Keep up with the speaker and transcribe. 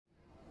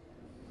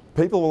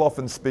People will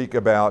often speak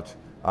about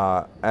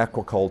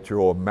aquaculture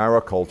or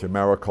mariculture.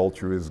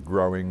 Mariculture is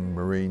growing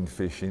marine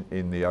fish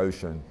in the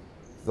ocean.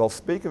 They'll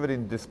speak of it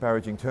in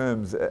disparaging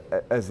terms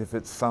as if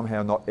it's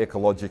somehow not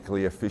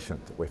ecologically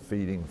efficient, that we're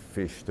feeding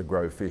fish to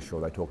grow fish, or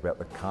they talk about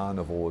the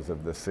carnivores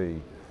of the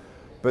sea.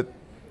 But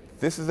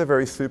this is a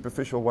very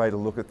superficial way to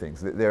look at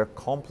things. There are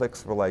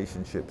complex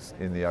relationships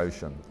in the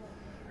ocean.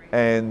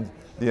 And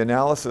the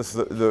analysis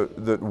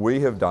that we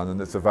have done, and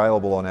that's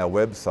available on our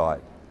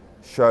website,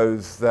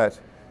 shows that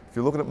if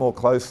you look at it more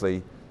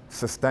closely,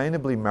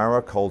 sustainably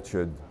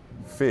maricultured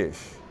fish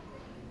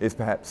is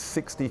perhaps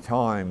 60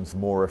 times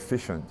more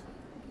efficient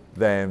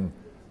than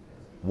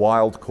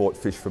wild caught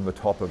fish from the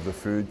top of the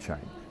food chain.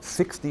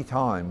 60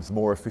 times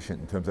more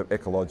efficient in terms of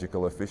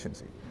ecological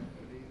efficiency.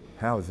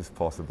 How is this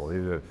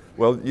possible?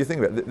 Well, you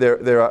think about it,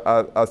 there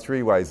are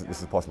three ways that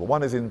this is possible.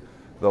 One is in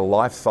the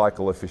life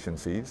cycle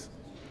efficiencies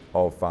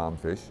of farm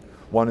fish,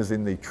 one is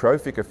in the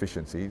trophic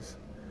efficiencies,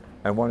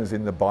 and one is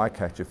in the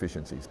bycatch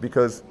efficiencies.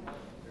 Because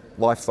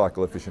life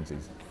cycle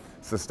efficiencies,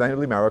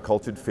 sustainably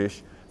maricultured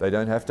fish, they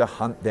don't have to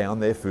hunt down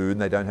their food,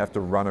 and they don't have to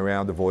run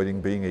around avoiding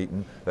being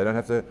eaten. They don't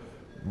have to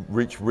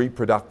reach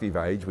reproductive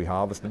age. We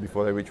harvest them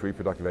before they reach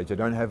reproductive age. They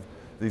don't have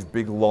these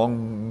big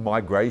long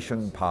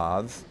migration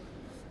paths,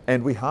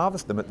 and we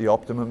harvest them at the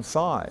optimum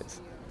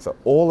size. So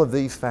all of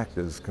these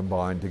factors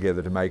combine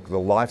together to make the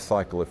life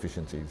cycle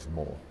efficiencies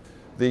more.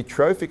 The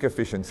trophic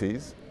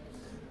efficiencies,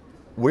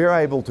 we're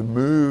able to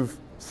move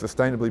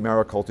sustainably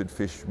maricultured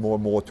fish more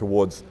and more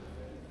towards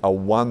a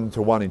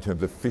 1-to-1 in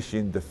terms of fish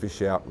in to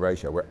fish out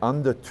ratio. We're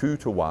under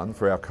 2-to-1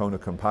 for our Kona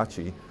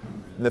Kampachi.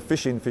 And the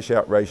fish in, fish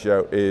out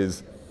ratio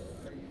is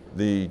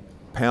the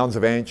pounds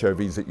of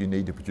anchovies that you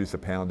need to produce a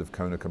pound of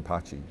Kona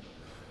Kampachi.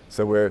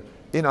 So we're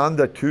in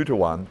under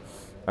 2-to-1,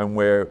 and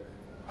we're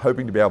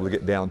hoping to be able to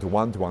get down to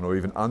 1-to-1 or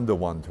even under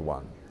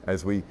 1-to-1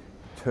 as we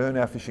turn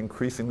our fish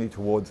increasingly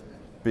towards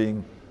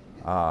being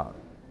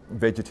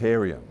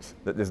vegetarians,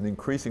 that there's an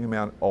increasing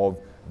amount of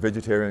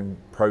vegetarian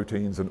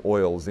proteins and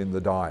oils in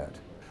the diet.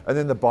 And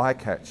then the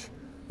bycatch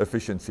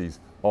efficiencies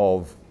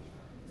of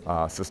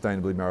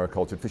sustainably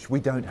maricultured fish. We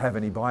don't have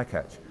any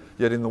bycatch.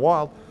 Yet in the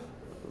wild,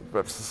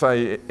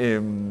 say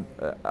in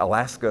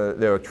Alaska,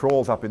 there are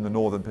trawls up in the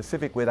northern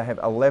Pacific where they have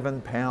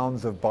 11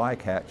 pounds of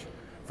bycatch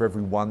for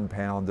every 1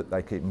 pound that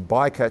they keep. And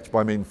bycatch,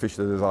 I mean fish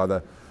that is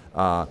either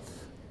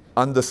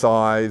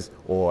undersized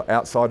or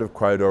outside of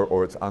quota,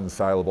 or it's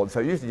unsaleable. And so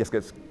it usually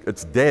just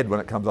it's dead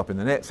when it comes up in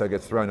the net, so it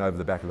gets thrown over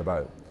the back of the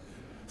boat.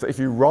 So if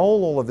you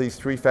roll all of these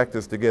three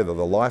factors together,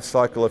 the life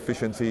cycle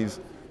efficiencies,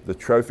 the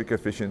trophic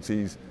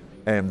efficiencies,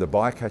 and the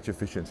bycatch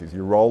efficiencies,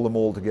 you roll them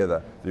all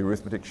together, the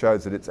arithmetic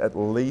shows that it's at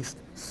least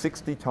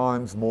 60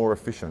 times more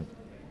efficient,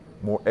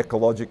 more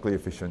ecologically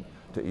efficient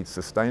to eat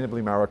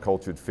sustainably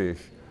maricultured fish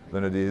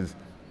than it is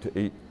to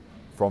eat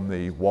from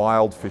the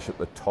wild fish at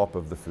the top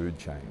of the food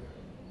chain.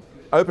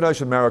 Open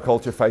ocean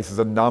mariculture faces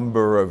a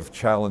number of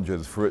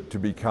challenges for it to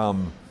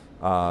become,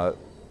 to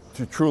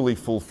truly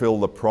fulfill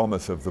the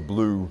promise of the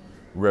blue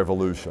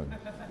revolution.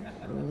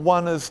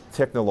 One is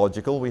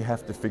technological. We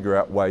have to figure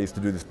out ways to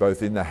do this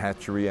both in the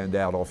hatchery and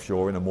out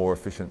offshore in a more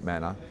efficient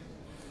manner.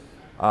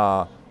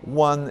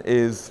 One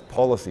is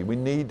policy. We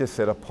need to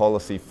set a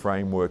policy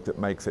framework that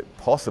makes it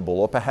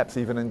possible, or perhaps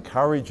even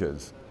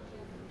encourages,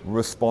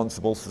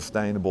 responsible,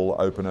 sustainable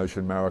open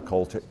ocean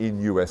mariculture in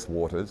US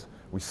waters.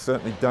 We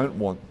certainly don't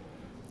want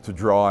to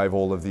drive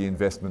all of the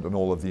investment and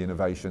all of the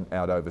innovation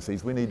out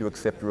overseas. We need to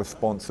accept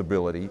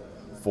responsibility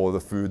for the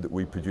food that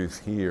we produce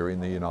here in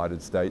the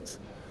United States.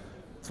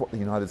 It's what the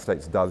United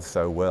States does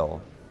so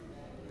well.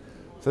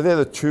 So they're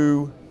the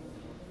two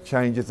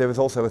changes. There is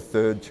also a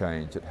third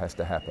change that has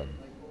to happen,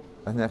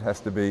 and that has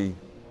to be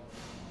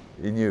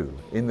in you,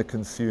 in the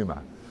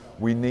consumer.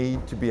 We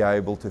need to be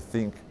able to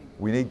think,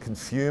 we need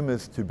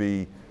consumers to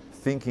be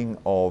thinking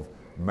of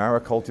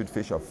maricultured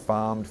fish, of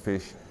farmed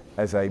fish,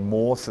 as a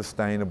more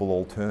sustainable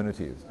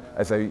alternative,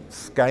 as a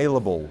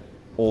scalable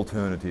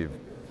alternative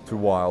to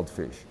wild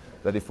fish.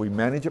 That if we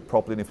manage it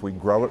properly and if we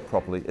grow it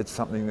properly, it's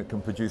something that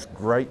can produce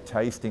great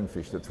tasting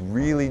fish that's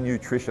really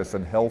nutritious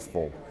and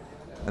healthful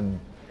and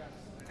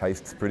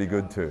tastes pretty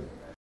good too.